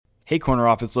Hey, Corner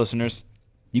Office listeners.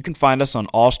 You can find us on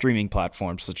all streaming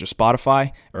platforms such as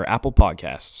Spotify or Apple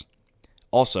Podcasts.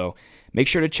 Also, make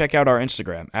sure to check out our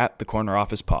Instagram at The Corner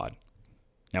Office Pod.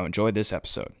 Now enjoy this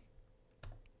episode.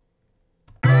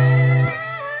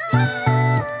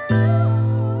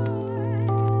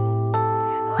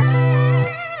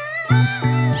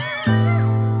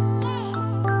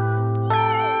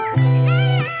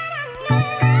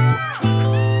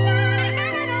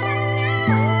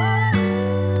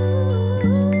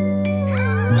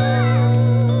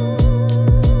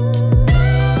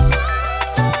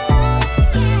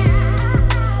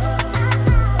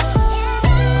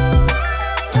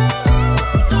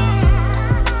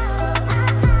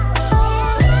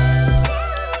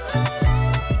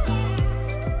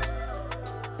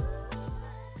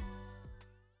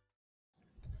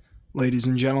 Ladies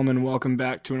and gentlemen, welcome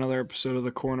back to another episode of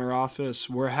The Corner Office.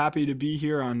 We're happy to be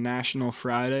here on National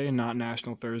Friday, not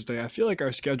National Thursday. I feel like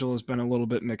our schedule has been a little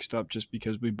bit mixed up just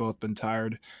because we've both been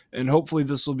tired. And hopefully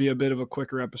this will be a bit of a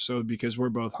quicker episode because we're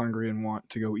both hungry and want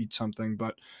to go eat something.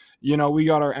 But, you know, we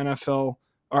got our NFL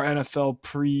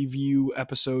preview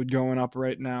episode going up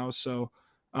right now. So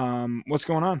what's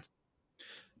going on?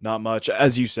 Not much.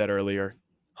 As you said earlier,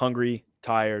 hungry,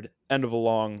 tired, end of a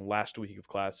long last week of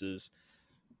classes.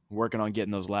 Working on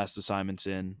getting those last assignments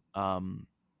in,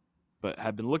 but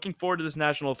have been looking forward to this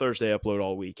National Thursday upload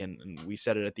all week, and we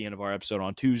said it at the end of our episode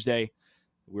on Tuesday.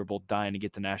 We were both dying to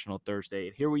get to National Thursday,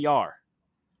 and here we are,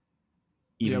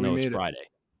 even though it's Friday.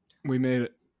 We made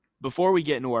it. Before we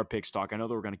get into our picks talk, I know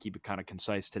that we're going to keep it kind of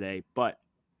concise today, but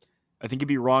I think it'd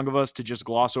be wrong of us to just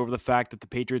gloss over the fact that the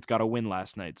Patriots got a win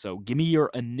last night. So give me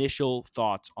your initial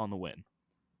thoughts on the win.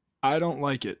 I don't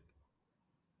like it.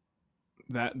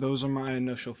 Those are my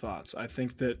initial thoughts. I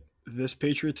think that this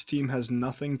Patriots team has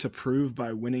nothing to prove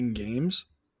by winning games.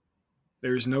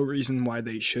 There's no reason why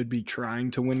they should be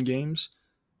trying to win games.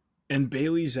 And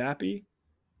Bailey Zappi,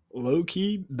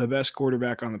 low-key, the best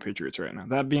quarterback on the Patriots right now.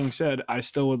 That being said, I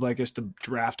still would like us to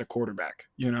draft a quarterback,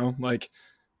 so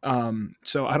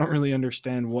I don't really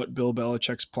understand what Bill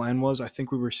Belichick's plan was. I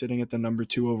think we were sitting at the number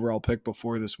 2 overall pick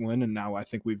before this win, and now I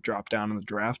think we've dropped down in the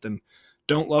draft, and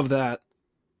don't love that,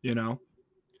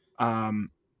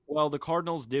 Well, the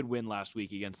Cardinals did win last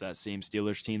week against that same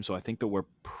Steelers team, so I think that we're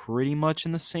pretty much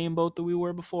in the same boat that we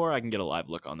were before. I can get a live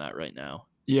look on that right now.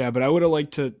 Yeah, but I would have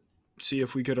liked to see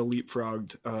if we could have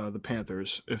leapfrogged the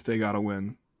Panthers if they got a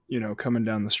win, coming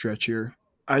down the stretch here.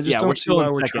 I just don't see why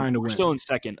we're trying to win. We're still in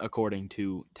second according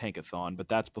to Tankathon, but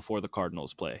that's before the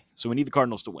Cardinals play. So we need the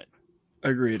Cardinals to win.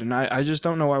 Agreed, and I just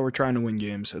don't know why we're trying to win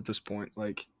games at this point.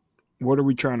 Like, what are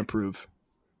we trying to prove,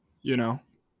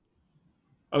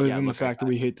 Other than the fact that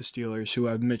we hate the Steelers, who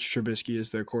have Mitch Trubisky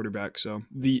as their quarterback. So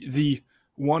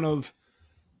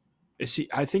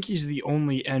I think he's the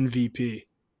only MVP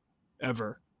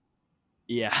ever.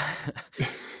 Yeah.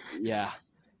 Yeah.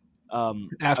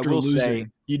 After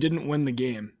losing, he didn't win the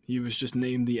game. He was just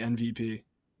named the MVP,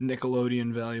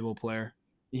 Nickelodeon valuable player.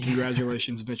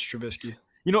 Congratulations, Mitch Trubisky.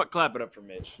 You know what? Clap it up for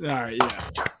Mitch. All right,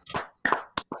 yeah.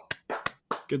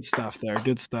 Good stuff there.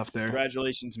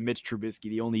 Congratulations, Mitch Trubisky,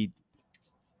 the only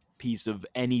piece of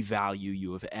any value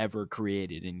you have ever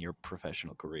created in your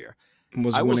professional career.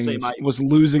 Was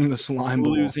losing the slime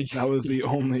ball. That was the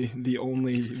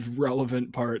only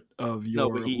relevant part of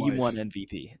your life. He won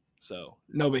MVP. So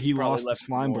no, but he lost the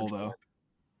slime ball though.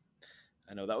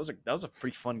 I know that was a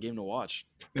pretty fun game to watch.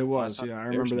 It was, yeah. I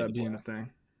remember that being a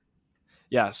thing.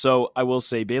 Yeah, so I will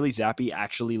say Bailey Zappi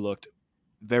actually looked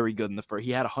very good in the first.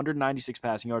 He had 196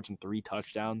 passing yards and 3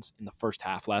 touchdowns in the first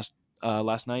half last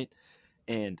night,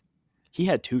 and he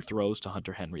had 2 throws to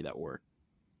Hunter Henry that were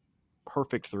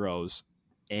perfect throws.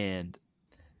 And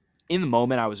in the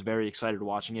moment, I was very excited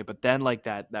watching it. But then, like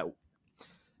that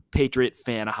Patriot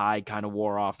fan high kind of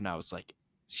wore off, and I was like,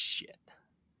 "Shit,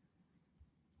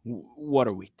 what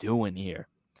are we doing here?"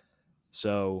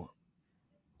 So,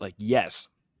 yes,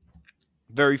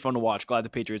 very fun to watch. Glad the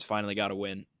Patriots finally got a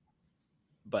win,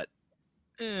 but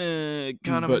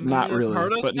not really.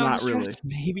 Hurt us but not really.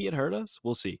 Maybe it hurt us.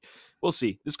 We'll see.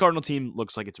 This Cardinal team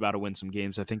looks like it's about to win some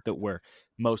games. I think that we're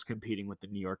most competing with the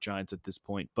New York Giants at this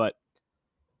point. But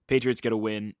Patriots get a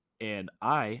win, and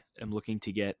I am looking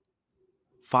to get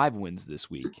 5 wins this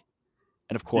week.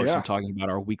 And of course, I'm talking about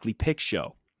our weekly pick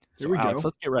show. So Here we Alex, go.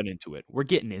 let's get right into it. We're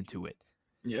getting into it.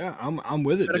 Yeah, I'm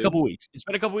with it. It's been a couple weeks. It's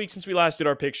been a couple weeks since we last did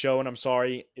our pick show, and I'm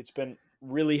sorry. It's been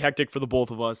really hectic for the both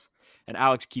of us. And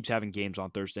Alex keeps having games on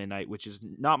Thursday night, which is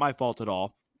not my fault at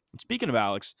all. And speaking of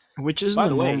Alex, which isn't a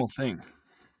normal thing.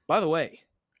 By the way,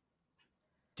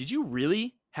 did you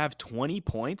really have 20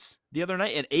 points the other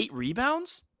night and 8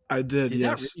 rebounds? I did, yes. Did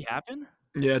that really happen?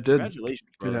 Yeah, it did. Congratulations,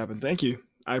 It brother. happened. Thank you.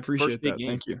 I First appreciate big that. game.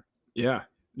 Thank you. Yeah.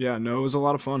 Yeah. No, it was a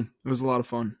lot of fun. It was a lot of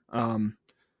fun.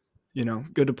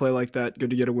 Good to play like that. Good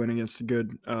to get a win against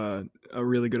a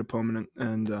really good opponent.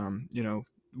 And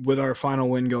with our final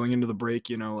win going into the break,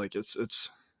 like it's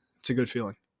a good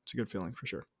feeling. It's a good feeling for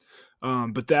sure.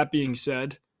 But that being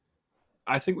said,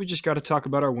 I think we just got to talk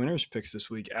about our winners picks this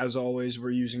week. As always,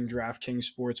 we're using DraftKings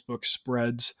Sportsbook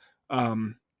spreads.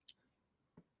 Um,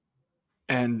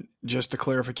 and just a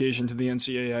clarification to the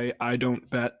NCAA, I don't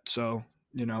bet, so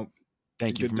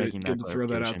Thank you for making good that to throw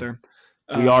that out clarification.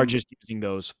 there. We are Um, just using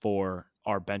those for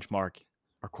our benchmark,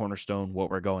 our cornerstone, what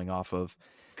we're going off of.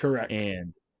 Correct.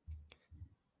 And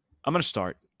I'm going to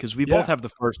start because we both Yeah, have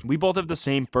we both have the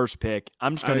same first pick.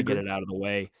 I'm just I going to get agree. it out of the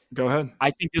way. Go ahead.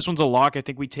 I think this one's a lock. I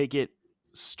think we take it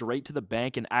straight to the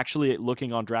bank. And actually,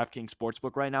 looking on DraftKings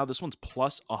Sportsbook right now, this one's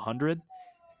plus 100,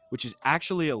 which is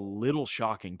actually a little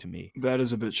shocking to me. That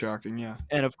is a bit shocking. Yeah.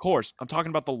 And of course, I'm talking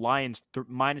about the Lions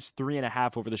minus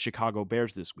 3.5 over the Chicago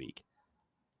Bears this week.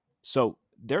 So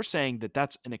they're saying that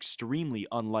that's an extremely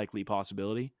unlikely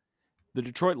possibility. The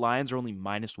Detroit Lions are only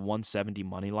minus 170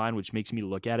 money line, which makes me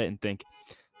look at it and think,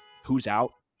 who's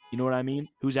out? You know what I mean?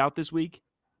 Who's out this week?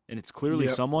 And it's clearly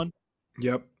Yep. someone.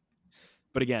 Yep.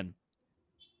 But again,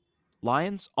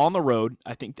 Lions on the road.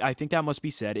 I think that must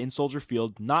be said. In Soldier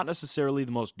Field, not necessarily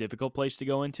the most difficult place to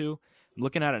go into. I'm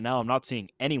looking at it now. I'm not seeing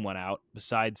anyone out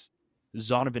besides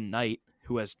Zonovan Knight,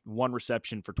 who has one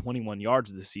reception for 21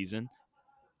 yards this season.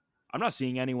 I'm not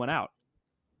seeing anyone out.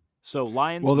 So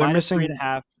Lions Well, they're minus missing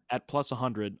 3.5 at plus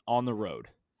 100 on the road.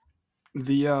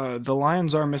 the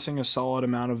Lions are missing a solid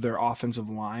amount of their offensive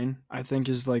line. I think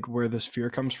is like where this fear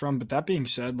comes from. But that being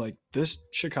said, like this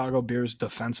Chicago Bears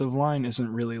defensive line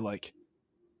isn't really like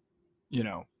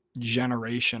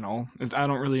generational. I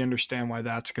don't really understand why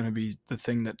that's going to be the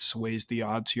thing that sways the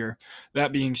odds here.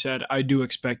 That being said, I do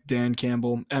expect Dan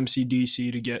Campbell,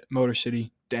 MCDC, to get Motor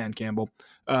City, Dan Campbell,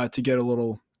 to get a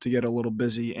little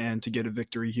busy and to get a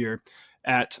victory here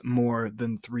at more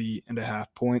than 3.5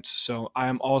 points. So I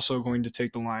am also going to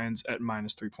take the Lions at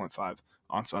minus 3.5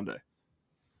 on Sunday.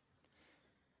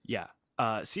 Yeah.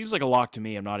 Seems like a lock to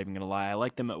me. I'm not even going to lie. I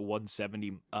like them at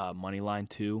 170 money line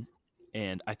too.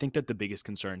 And I think that the biggest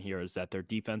concern here is that their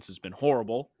defense has been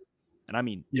horrible. And I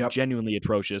mean, Yep. genuinely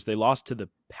atrocious. They lost to the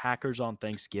Packers on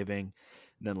Thanksgiving.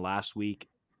 And then last week.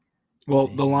 Well,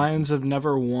 the Lions have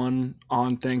never won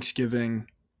on Thanksgiving.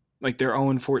 Like they're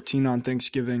 0-14 on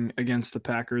Thanksgiving against the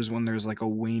Packers when there's like a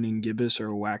waning gibbous or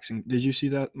a waxing. Did you see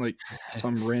that? Like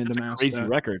some random That's a ass crazy stat.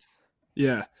 record.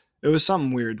 Yeah, it was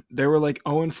something weird. They were like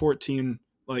 0-14,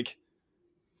 like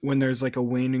when there's like a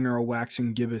waning or a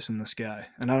waxing gibbous in the sky,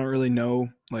 and I don't really know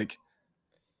like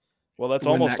Well, that's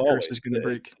when almost that curse always is going to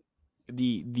break.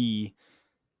 the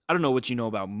I don't know what you know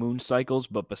about moon cycles,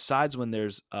 but besides when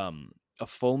there's a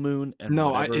full moon and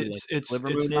No, whatever like it's sliver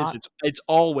it's moon is, not it's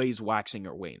always waxing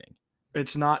or waning.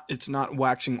 it's not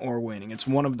waxing or waning. It's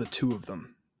one of the two of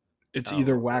them. It's Oh,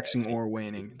 either okay, I waxing see. or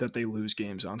waning that they lose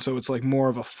games on. So it's like more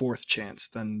of a fourth chance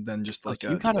than just Oh, like so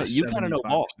a you kind of know 75%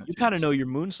 ball. You kind of chance. know your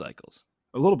moon cycles.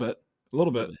 A little bit. A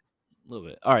little A little bit. bit. A little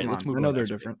bit. All right, Come let's on. move I on to know the they're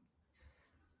next pick. different.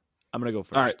 I'm gonna go All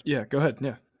right. first. Yeah, go ahead.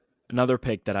 Yeah. Another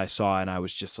pick that I saw and I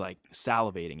was just like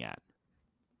salivating at.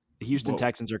 The Houston Whoa.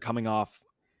 Texans are coming off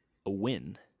a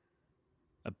win,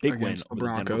 a big win Against the over the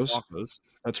Denver Broncos. Broncos.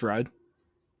 That's right.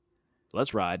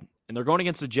 Let's ride. And they're going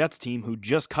against the Jets team who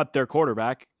just cut their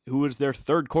quarterback, who was their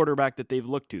third quarterback that they've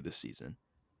looked to this season.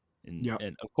 Yep.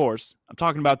 And of course, I'm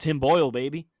talking about Tim Boyle,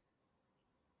 baby.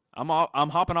 I'm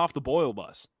hopping off the Boyle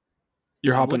bus.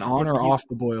 You're I'm hopping looking on towards or off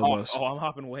the Boyle bus? Oh, I'm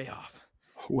hopping way off.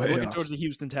 Way I'm looking off. towards the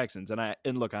Houston Texans,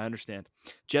 and look, I understand.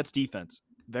 Jets defense,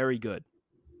 very good.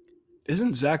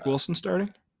 Isn't Zach Wilson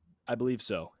starting? I believe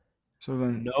so. So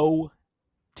then, No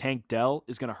Tank Dell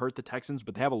is going to hurt the Texans,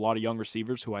 but they have a lot of young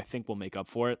receivers who I think will make up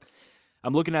for it.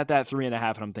 I'm looking at that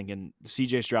 3.5, and I'm thinking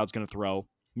CJ Stroud's going to throw.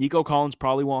 Nico Collins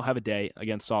probably won't have a day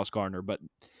against Sauce Gardner, but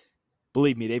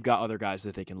believe me, they've got other guys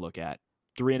that they can look at.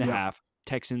 3.5, Yep.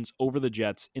 Texans over the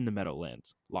Jets in the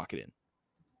Meadowlands. Lock it in.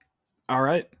 all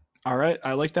right. All right.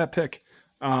 I like that pick.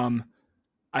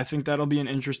 I think that'll be an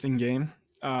interesting game,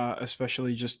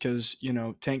 especially just because,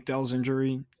 Tank Dell's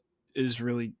injury is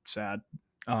really sad.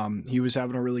 He was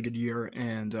having a really good year,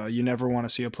 and you never want to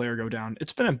see a player go down.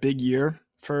 It's been a big year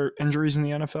for injuries in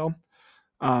the NFL.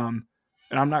 And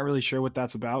I'm not really sure what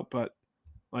that's about, but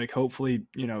like hopefully,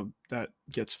 that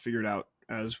gets figured out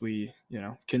as we,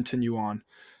 continue on.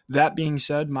 That being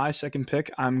said, my second pick,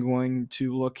 I'm going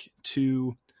to look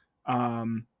to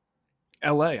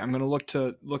LA. I'm going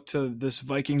to look to this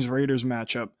Vikings Raiders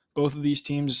matchup. Both of these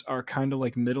teams are kind of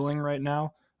like middling right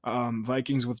now.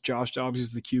 Vikings with Josh Dobbs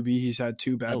as the QB. He's had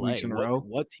 2 bad LA. weeks in a What row.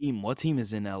 what team? What team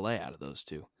is in LA out of those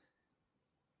two?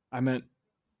 I meant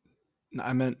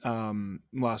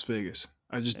Las Vegas.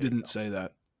 I just There you didn't go. say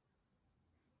that.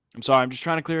 I'm sorry. I'm just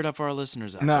trying to clear it up for our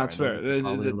listeners out No, there. I it's know fair. that they're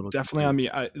probably a little Definitely on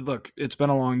confused. me. Look, it's been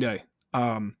a long day.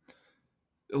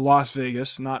 Las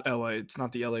Vegas, not LA. It's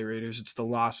not the LA Raiders. It's the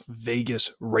Las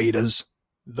Vegas Raiders.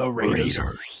 The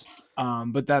Raiders.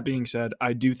 But that being said,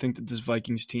 I do think that this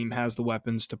Vikings team has the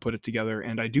weapons to put it together,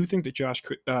 and I do think that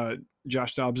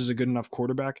Josh Dobbs is a good enough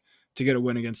quarterback to get a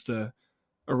win against a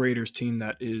Raiders team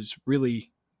that is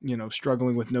really,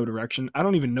 struggling with no direction. I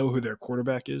don't even know who their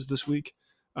quarterback is this week.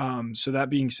 So that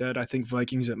being said, I think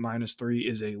Vikings at -3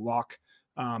 is a lock,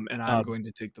 and I'm going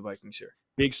to take the Vikings here.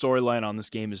 Big storyline on this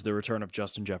game is the return of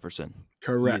Justin Jefferson.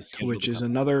 Correct, which is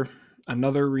another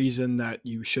reason that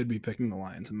you should be picking the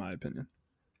Lions, in my opinion.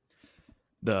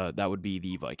 That would be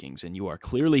the Vikings, and you are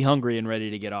clearly hungry and ready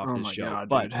to get off this show. God,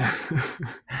 but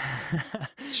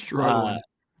struggling.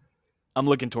 I'm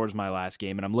looking towards my last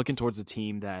game, and I'm looking towards a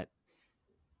team that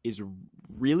is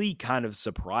really kind of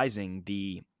surprising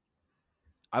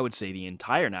I would say the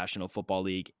entire National Football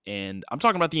League, and I'm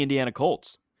talking about the Indiana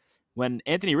Colts. When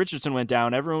Anthony Richardson went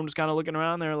down, everyone was kind of looking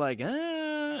around. They're like,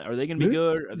 are they going to be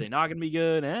good? Are they not going to be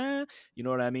good? You know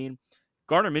what I mean?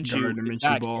 Gardner Minshew is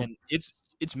back, ball. and it's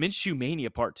Minshew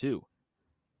Mania Part 2.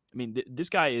 I mean, this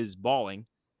guy is balling,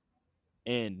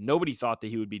 and nobody thought that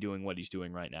he would be doing what he's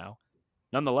doing right now.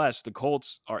 Nonetheless, the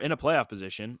Colts are in a playoff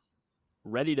position,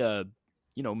 ready to,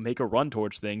 make a run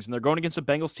towards things, and they're going against a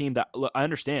Bengals team that, look, I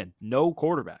understand, no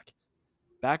quarterback.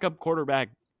 Backup quarterback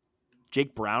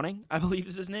Jake Browning, I believe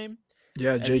is his name.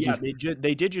 Yeah, Jakey. Yeah,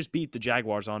 they did just beat the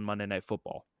Jaguars on Monday Night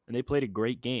Football, and they played a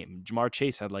great game. Jamar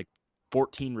Chase had like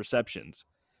 14 receptions,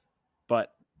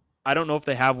 but I don't know if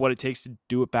they have what it takes to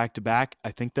do it back to back.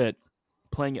 I think that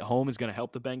playing at home is going to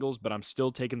help the Bengals, but I'm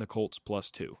still taking the Colts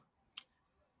 +2.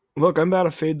 Look, I'm about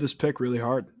to fade this pick really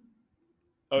hard.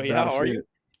 Oh yeah, how are you?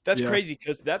 That's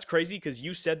crazy because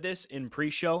you said this in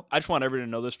pre-show. I just want everyone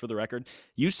to know this for the record.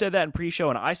 You said that in pre-show,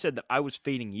 and I said that I was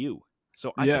fading you.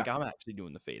 So I think I'm actually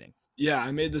doing the fading. Yeah,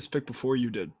 I made this pick before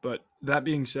you did. But that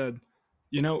being said,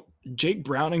 Jake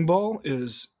Browning ball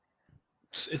it's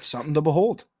something to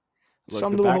behold. Look,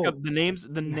 the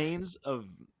names of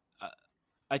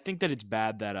I think that it's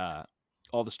bad that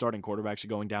all the starting quarterbacks are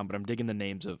going down, but I'm digging the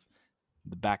names of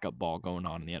the backup ball going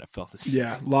on in the NFL this year.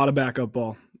 Yeah, a lot of backup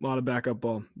ball.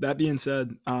 That being said,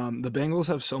 the Bengals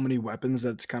have so many weapons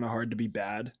that it's kind of hard to be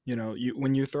bad.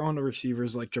 When you're throwing to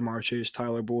receivers like Jamar Chase,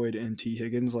 Tyler Boyd, and T.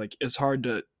 Higgins, like it's hard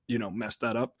to, mess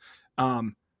that up.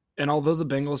 And although the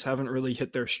Bengals haven't really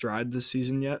hit their stride this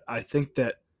season yet, I think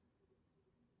that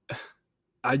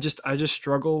I just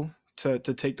struggle to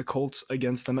take the Colts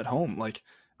against them at home. Like,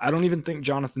 I don't even think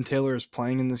Jonathan Taylor is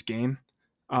playing in this game.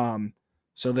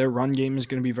 So their run game is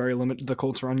going to be very limited. The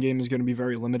Colts' run game is going to be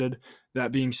very limited.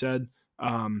 That being said,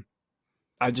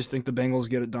 I just think the Bengals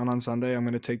get it done on Sunday. I'm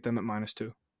going to take them at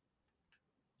 -2.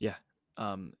 Yeah.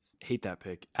 Hate that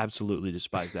pick. Absolutely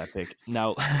despise that pick.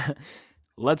 Now,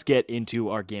 let's get into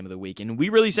our game of the week. And we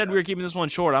really said we were keeping this one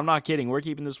short. I'm not kidding. We're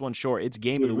keeping this one short. It's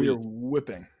game of the week.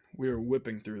 We are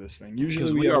whipping through this thing.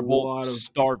 Usually we are both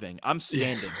starving. I'm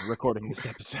standing recording this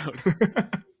episode.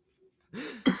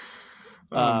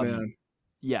 Oh, man.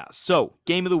 Yeah. So,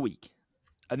 game of the week.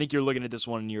 I think you're looking at this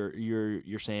one and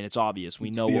you're saying it's obvious.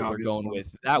 We know what we're going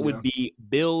with. That would be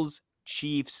Bills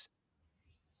Chiefs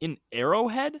in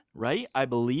Arrowhead, right? I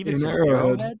believe it's in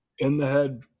Arrowhead. In the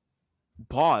head.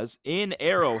 Pause. In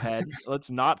Arrowhead.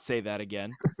 Let's not say that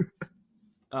again.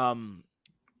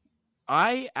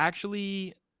 I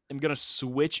actually am going to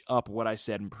switch up what I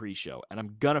said in pre-show, and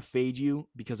I'm going to fade you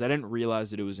because I didn't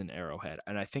realize that it was in Arrowhead,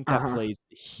 and I think that plays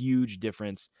a huge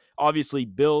difference. Obviously,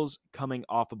 Bills coming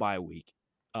off a bye week.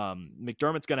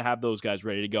 McDermott's going to have those guys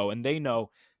ready to go, and they know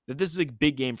that this is a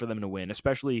big game for them to win,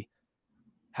 especially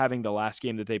having the last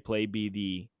game that they play be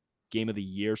the game of the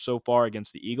year so far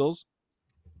against the Eagles.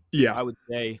 Yeah. I would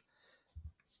say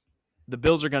the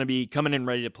Bills are going to be coming in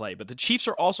ready to play, but the Chiefs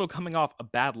are also coming off a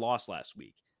bad loss last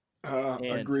week.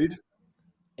 Agreed.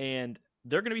 And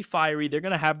they're going to be fiery. They're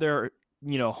going to have their,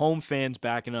 home fans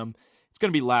backing them. It's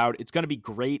going to be loud. It's going to be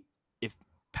great if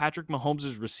Patrick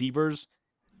Mahomes' receivers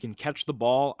can catch the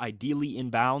ball, ideally in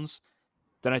bounds.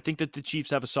 Then I think that the Chiefs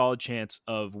have a solid chance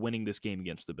of winning this game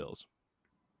against the Bills.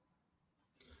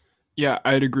 Yeah,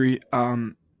 I'd agree.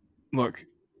 Look,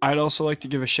 I'd also like to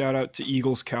give a shout out to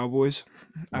Eagles Cowboys.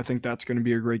 I think that's going to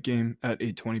be a great game at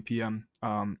 8:20 p.m.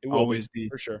 It will always be,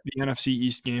 for sure. The NFC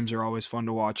East games are always fun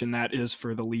to watch, and that is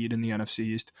for the lead in the NFC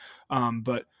East.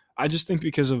 But I just think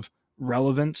because of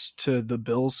relevance to the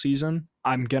Bills season,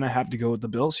 I'm going to have to go with the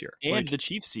Bills here. And the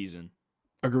Chiefs season.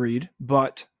 Agreed.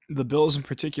 But the Bills in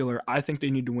particular, I think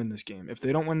they need to win this game. If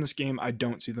they don't win this game, I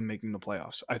don't see them making the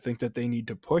playoffs. I think that they need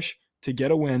to push to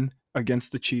get a win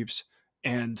against the Chiefs.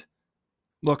 And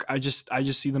look, I just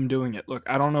see them doing it. Look,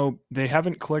 I don't know. They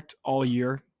haven't clicked all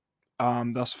year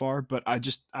thus far, but I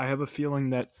have a feeling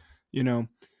that,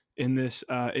 in this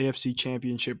AFC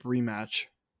Championship rematch,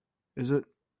 is it?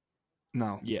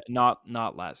 No. Yeah,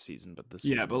 not last season, but this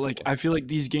season. Yeah, but like I feel like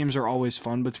these games are always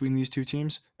fun between these two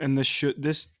teams, and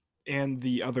this and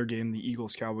the other game, the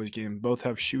Eagles Cowboys game, both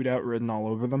have shootout written all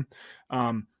over them.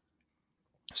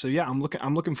 So yeah, I'm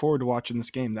looking forward to watching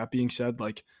this game. That being said,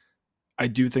 like I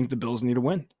do think the Bills need a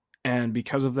win, and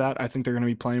because of that, I think they're going to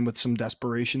be playing with some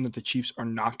desperation that the Chiefs are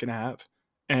not going to have,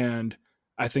 and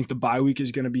I think the bye week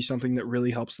is going to be something that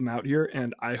really helps them out here,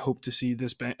 and I hope to see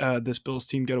this Bills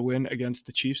team get a win against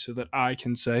the Chiefs so that I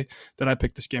can say that I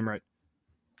picked this game right.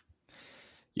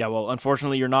 Yeah, well,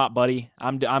 unfortunately, you're not, buddy.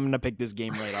 I'm going to pick this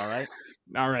game right, all right?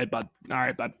 All right, bud.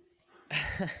 I'd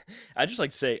just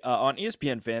like to say, on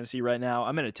ESPN Fantasy right now,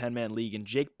 I'm in a 10-man league, and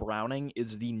Jake Browning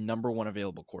is the number one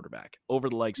available quarterback over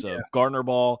the likes of Gardner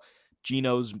Ball,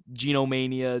 Geno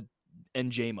Mania,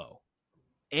 and J-Mo,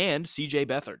 and CJ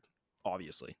Beathard.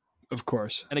 Obviously. Of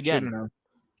course. And again,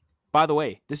 by the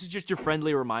way, this is just your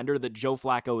friendly reminder that Joe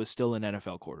Flacco is still an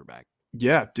NFL quarterback.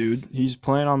 Yeah, dude. He's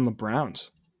playing on the Browns.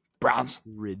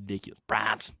 Ridiculous.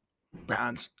 Browns.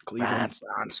 Cleveland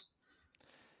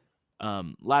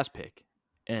Browns. Last pick.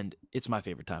 And it's my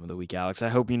favorite time of the week, Alex. I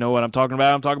hope you know what I'm talking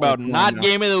about. I'm talking about not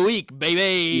game of the week,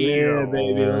 baby. Yeah,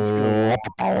 baby. Let's go.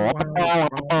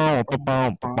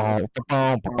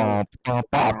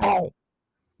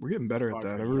 We're getting better at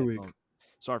that every week.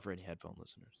 Sorry for any headphone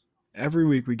listeners. Every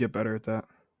week we get better at that.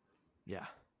 Yeah.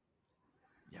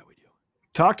 Yeah, we do.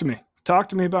 Talk to me. Talk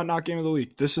to me about not game of the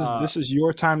week. This is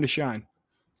your time to shine.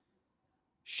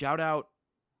 Shout out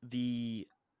the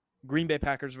Green Bay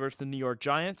Packers versus the New York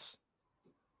Giants.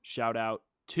 Shout out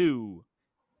to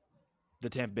the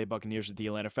Tampa Bay Buccaneers at the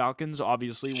Atlanta Falcons.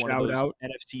 Obviously, one of those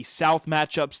NFC South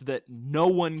matchups that no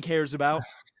one cares about.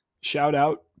 Shout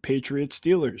out Patriots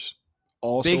Steelers.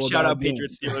 Also big shout out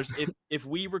Patriots Steelers. If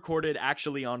we recorded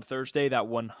actually on Thursday, that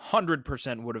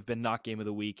 100% would have been not game of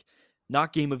the week,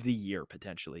 not game of the year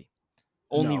potentially.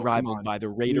 Only rivaled by the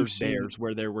Raiders Bears,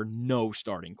 where there were no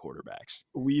starting quarterbacks.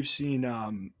 We've seen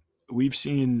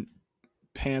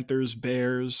Panthers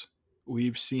Bears.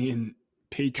 We've seen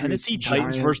Patriots Tennessee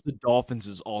Titans versus the Dolphins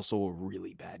is also a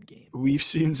really bad game. We've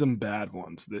seen some bad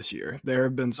ones this year. There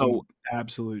have been some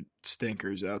absolute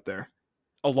stinkers out there.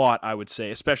 A lot, I would say,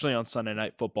 especially on Sunday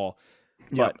Night Football.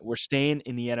 But we're staying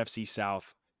in the NFC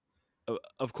South.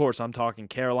 Of course, I'm talking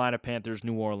Carolina Panthers,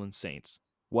 New Orleans Saints.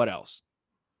 What else?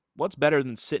 What's better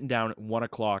than sitting down at 1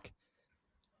 o'clock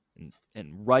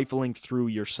and rifling through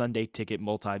your Sunday ticket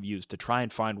multi-views to try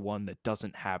and find one that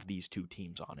doesn't have these two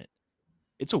teams on it?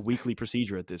 It's a weekly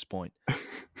procedure at this point.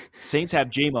 Saints have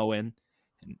J-Mo in.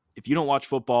 And if you don't watch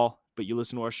football, but you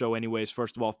listen to our show anyways,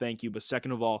 first of all, thank you. But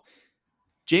second of all,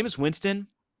 Jameis Winston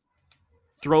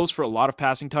throws for a lot of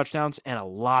passing touchdowns and a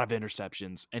lot of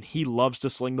interceptions, and he loves to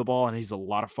sling the ball, and he's a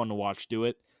lot of fun to watch do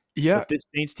it. Yeah. But this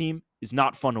Saints team is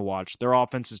not fun to watch. Their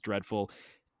offense is dreadful.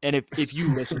 And if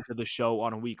you listen to the show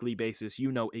on a weekly basis,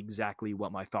 you know exactly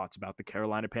what my thoughts about the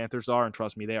Carolina Panthers are, and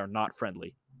trust me, they are not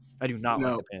friendly. I do not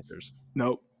like the Panthers.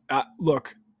 Nope.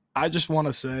 Look, I just want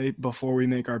to say before we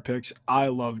make our picks, I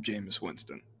love Jameis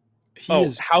Winston.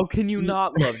 How can you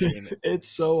not love Jameis? It's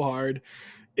so hard.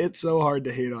 It's so hard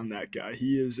to hate on that guy.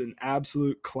 He is an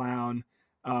absolute clown.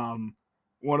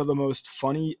 One of the most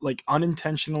funny, like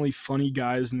unintentionally funny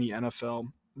guys in the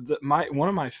NFL. One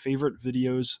of my favorite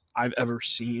videos I've ever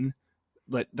seen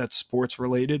that's sports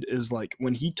related is like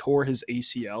when he tore his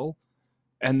ACL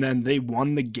and then they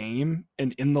won the game,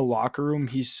 and in the locker room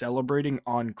he's celebrating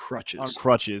on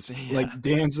crutches. Yeah. Like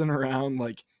dancing around.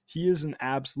 Like he is an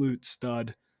absolute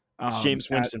stud. It's Jameis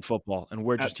Winston football, and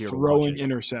we're just here throwing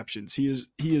interceptions.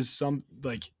 He is some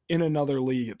like in another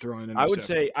league at throwing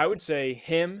interceptions. I would say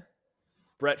him,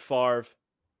 Brett Favre,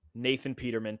 Nathan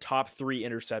Peterman, top 3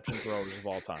 interception throwers of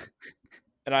all time.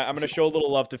 And I'm going to show a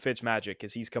little love to Fitzmagic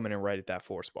because he's coming in right at that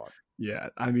 4 spot. Yeah,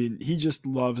 I mean, he just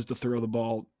loves to throw the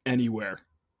ball anywhere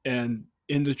and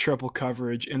into triple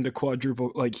coverage, into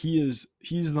quadruple. Like he's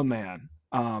the man.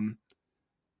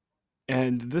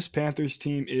 And this Panthers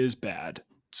team is bad.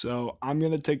 So I'm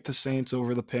going to take the Saints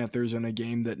over the Panthers in a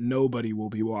game that nobody will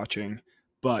be watching.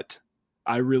 But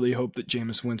I really hope that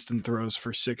Jameis Winston throws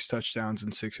for 6 touchdowns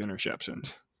and 6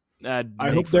 interceptions. I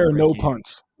hope there are no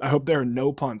punts. I hope there are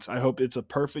no punts. I hope it's a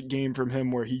perfect game from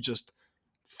him where he just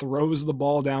throws the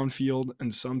ball downfield,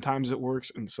 and sometimes it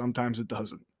works and sometimes it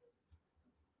doesn't.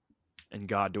 And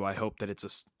God, do I hope that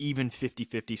it's even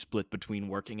 50-50 split between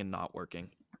working and not working.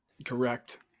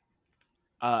 Correct.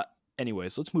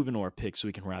 Anyways, let's move into our picks so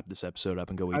we can wrap this episode up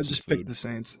and go eat I some just food. picked the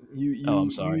Saints.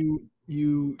 I'm sorry.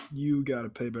 You got to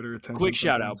pay better attention. Quick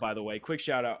shout out, by the way. Quick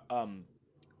shout out.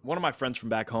 One of my friends from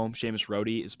back home, Seamus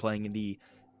Rhodey, is playing in the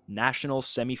national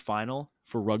semifinal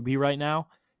for rugby right now,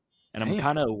 and I'm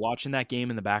kind of watching that game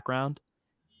in the background.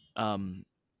 And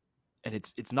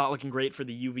it's not looking great for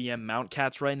the UVM Mount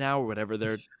Cats right now, or whatever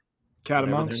they're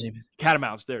Catamounts.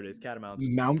 Catamounts. There it is. Catamounts.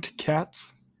 Mount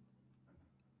Cats.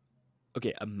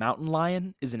 Okay, a mountain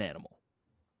lion is an animal,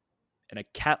 and a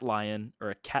cat lion or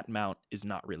a cat mount is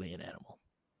not really an animal.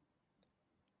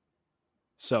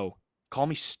 So call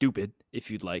me stupid if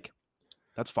you'd like.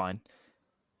 That's fine.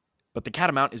 But the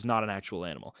catamount is not an actual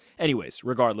animal. Anyways,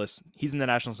 regardless, he's in the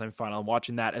national semifinal. I'm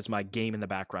watching that as my game in the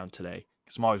background today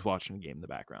because I'm always watching a game in the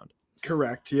background.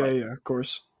 Correct. Yeah, of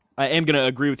course. I am going to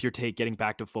agree with your take getting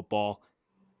back to football.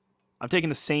 I'm taking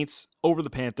the Saints over the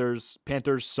Panthers.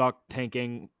 Panthers suck,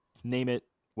 tanking, name it,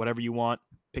 whatever you want.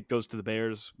 Pick goes to the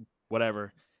Bears,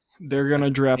 whatever. They're going to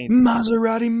draft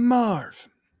Maserati Marv.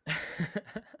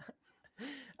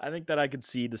 I think that I could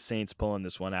see the Saints pulling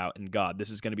this one out. And God,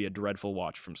 this is going to be a dreadful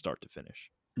watch from start to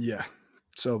finish. Yeah,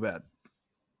 so bad.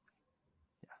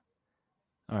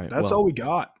 Yeah. All right. That's all we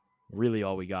got. Really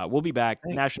all we got. We'll be back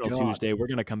National Tuesday. We're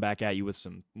going to come back at you with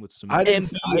some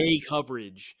NBA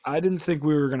coverage. I didn't think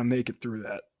we were going to make it through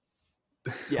that.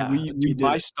 Yeah, we did.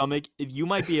 My stomach, you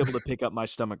might be able to pick up my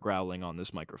stomach growling on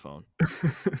this microphone.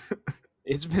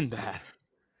 It's been bad.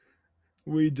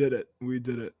 We did it.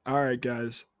 All right,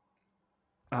 guys.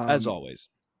 As always,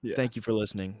 thank you for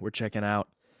listening. We're checking out.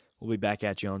 We'll be back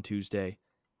at you on Tuesday.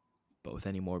 But with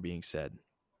any more being said,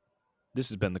 this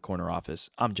has been The Corner Office.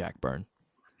 I'm Jack Byrne.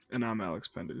 And I'm Alex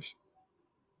Penders.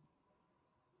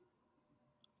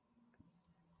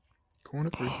 Corner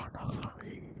 3.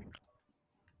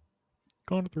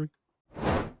 Corner 3.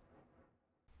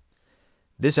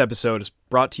 This episode is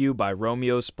brought to you by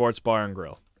Romeo's Sports Bar and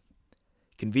Grill.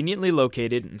 Conveniently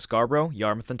located in Scarborough,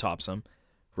 Yarmouth, and Topsham,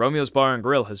 Romeo's Bar and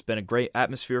Grill has been a great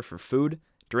atmosphere for food,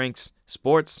 drinks,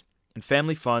 sports, and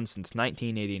family fun since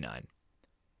 1989.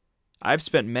 I've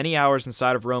spent many hours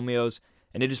inside of Romeo's,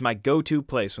 and it is my go-to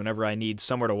place whenever I need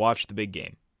somewhere to watch the big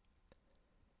game.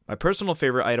 My personal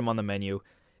favorite item on the menu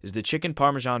is the chicken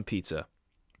parmesan pizza,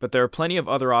 but there are plenty of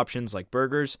other options like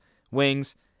burgers,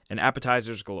 wings, and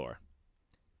appetizers galore.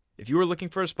 If you are looking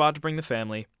for a spot to bring the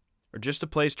family, or just a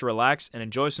place to relax and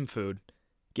enjoy some food,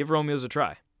 give Romeo's a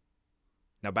try.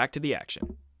 Now back to the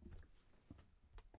action.